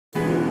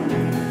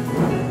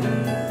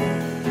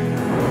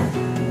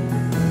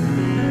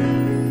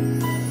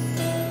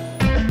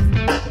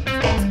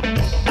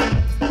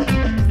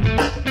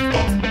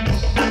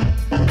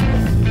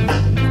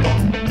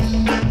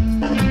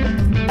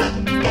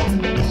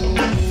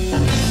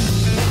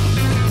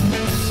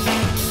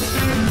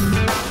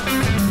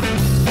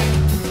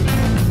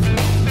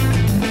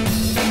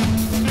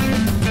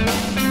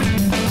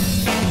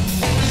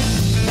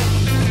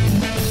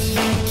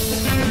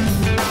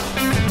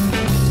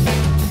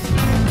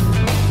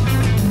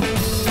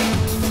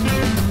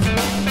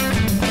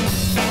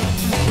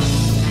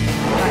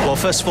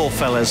First of all,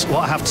 fellas,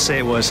 what I have to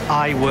say was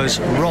I was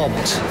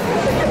robbed.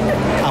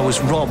 I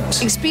was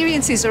robbed.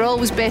 Experiences are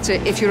always better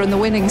if you're on the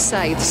winning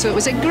side, so it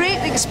was a great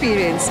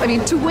experience. I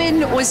mean, to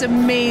win was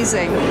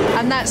amazing,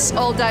 and that's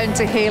all down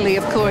to Hayley,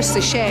 of course,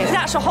 the chef. The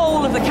actual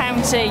whole of the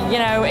county, you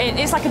know,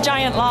 it's like a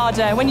giant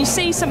larder. When you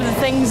see some of the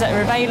things that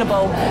are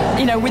available,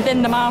 you know,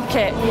 within the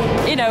market,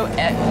 you know,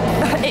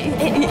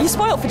 you're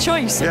spoilt for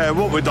choice. Yeah,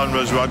 what we done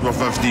was we had our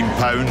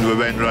 £15. We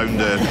went round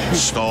the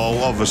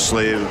stall,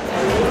 obviously,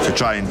 to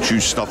try and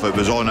choose stuff that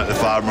was on at the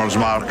farmers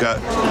market.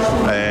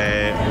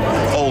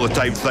 All the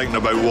time thinking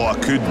about what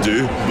I could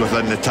do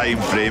within the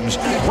time frames.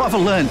 What have I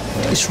learned?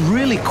 It's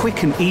really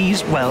quick and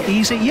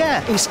easy.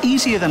 Yeah, it's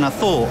easier than I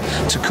thought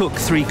to cook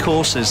 3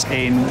 courses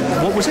in,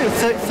 what was it,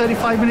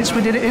 35 minutes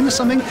we did it in or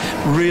something?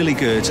 Really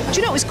good. Do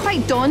you know, it was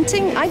quite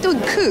daunting. I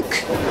don't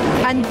cook,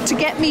 and to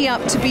get me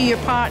up to be your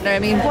partner, I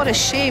mean, what a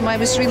shame. I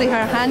was really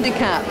her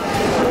handicap.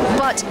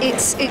 But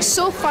it's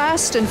so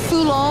fast and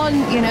full on,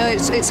 you know,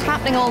 it's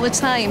happening all the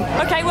time.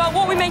 Okay, well,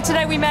 what we made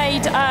today, we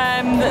made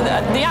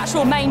the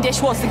actual main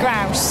dish was the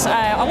grouse.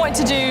 I wanted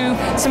to do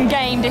some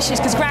game dishes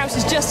because grouse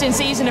is just in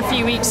season a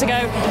few weeks ago,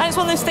 and it's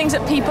one of those things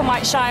that people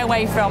might shy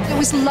away from. It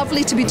was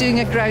lovely to be doing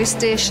a grouse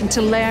dish and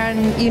to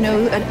learn, you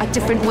know, a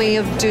different way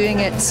of doing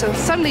it, so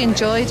thoroughly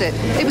enjoyed it.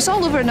 It was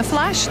all over in a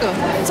flash, though.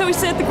 So we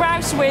served the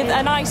grouse with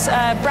a nice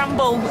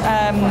bramble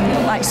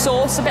like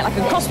sauce, a bit like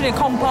a cross between a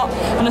compote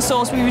and a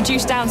sauce. We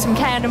reduced down some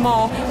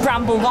Cairnmore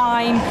bramble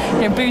wine,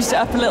 you know, boozed it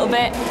up a little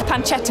bit.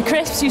 Pancetta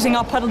crisps using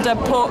our puddle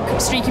dub pork,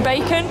 streaky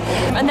bacon,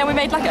 and then we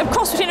made like a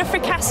cross between a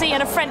fricassee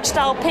and a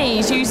French-style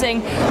peas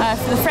using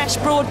the fresh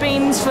broad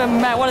beans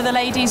from one of the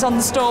ladies on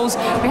the stalls.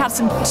 We had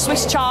some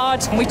Swiss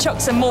chard, and we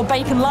chucked some more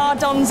bacon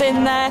lardons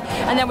in there,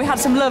 and then we had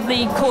some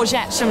lovely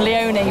courgettes from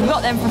Leone. We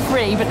got them for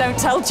free, but don't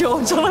tell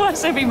George,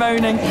 otherwise he'll be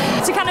moaning.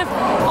 To kind of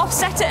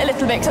offset it a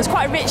little bit, because it's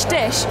quite a rich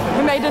dish,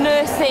 we made an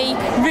earthy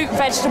root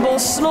vegetable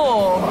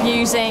slaw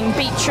using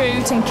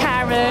beetroot and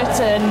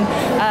carrot and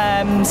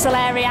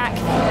celeriac,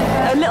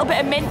 a little bit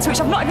of mint,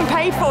 which I've not even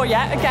paid for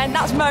yet. Again,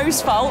 that's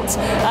Mo's fault.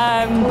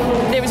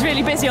 It was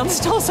really busy on the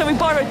stall, so we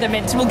borrowed the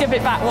mint and we'll give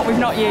it back what we've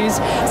not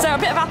used. So a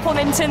bit of apple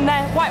mint in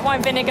there, white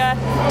wine vinegar,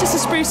 just to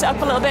spruce it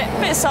up a little bit, a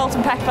bit of salt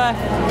and pepper,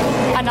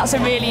 and that's a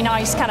really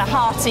nice kind of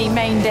hearty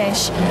main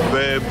dish.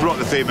 We brought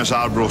the famous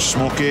Arbroath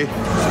Smoky,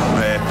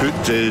 put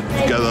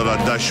together a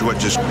dish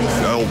which is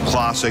all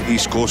classic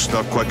East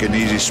Coaster, quick and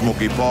easy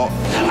smoky pot.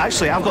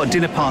 Actually, I've got a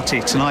dinner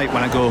party tonight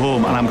when I go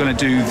home, and I'm going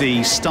to do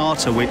the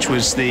starter, which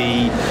was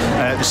the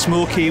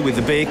smoky with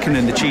the bacon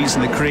and the cheese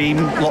and the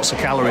cream, lots of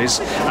calories,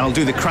 and I'll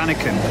do the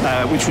Cranachan,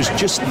 which was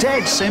just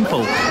dead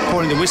simple,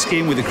 pouring the whiskey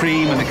in with the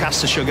cream and the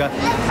caster sugar.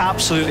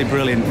 Absolutely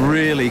brilliant,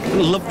 really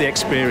loved the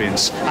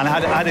experience, and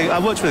I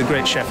worked with a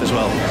great chef as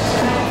well.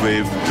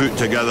 We've put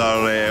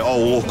together all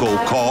local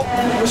cod,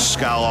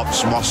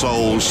 scallops,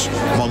 mussels,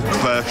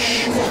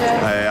 monkfish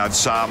and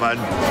salmon.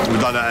 We've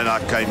done it in a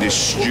kind of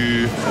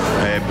stew,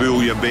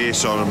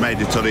 bouillabaisse or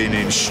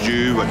Mediterranean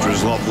stew, which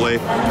was lovely,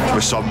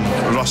 with some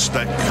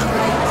rustic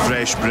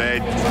fresh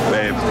bread,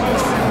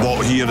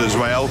 bought here as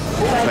well.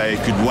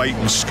 Could wipe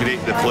and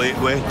scrape the plate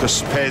with,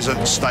 just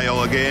peasant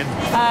style again.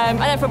 And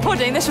then for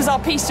pudding, this was our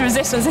piece de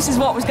resistance. This is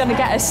what was going to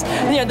get us,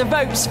 you know, the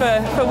votes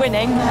for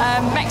winning.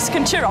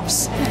 Mexican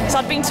churros. So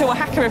I'd been to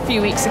Oaxaca a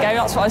few weeks ago,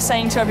 that's what I was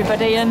saying to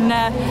everybody, and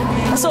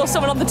I saw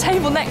someone on the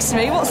table next to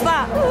me. What's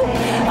that?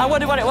 I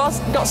wondered what it was,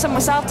 got some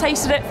myself,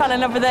 tasted it, fell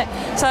in love with it.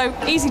 So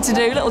easy to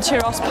do, little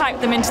churros,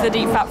 piped them into the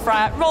deep fat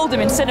fryer, rolled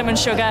them in cinnamon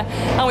sugar,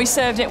 and we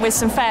served it with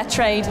some fair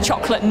trade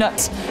chocolate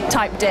nut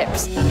type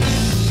dips.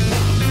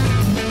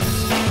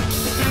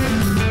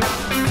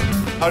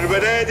 Are we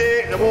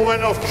ready? The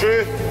moment of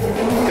truth.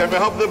 Can we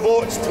have the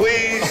votes,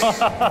 please?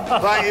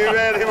 Thank you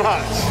very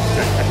much.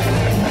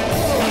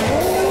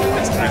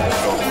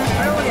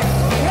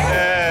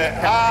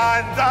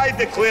 And I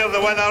declare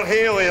the winner,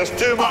 Hayley. There's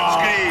too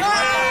much grief.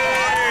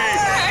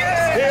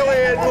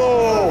 Hayley and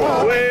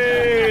Mo.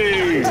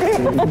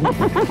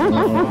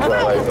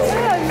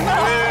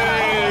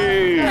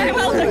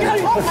 Well done.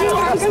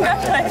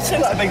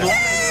 Congratulations. I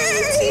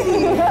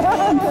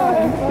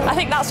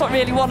think that's what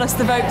really won us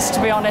the votes, to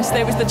be honest.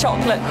 It was the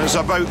chocolate. It's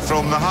about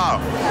from the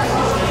heart.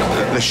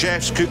 The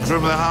chefs cook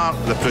from the heart,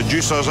 the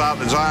producers,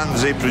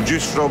 artisans, they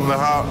produce from the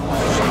heart,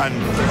 and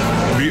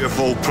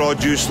beautiful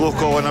produce,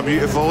 local in a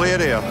beautiful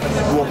area.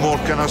 What more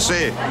can I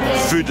say?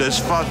 Food is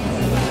fun.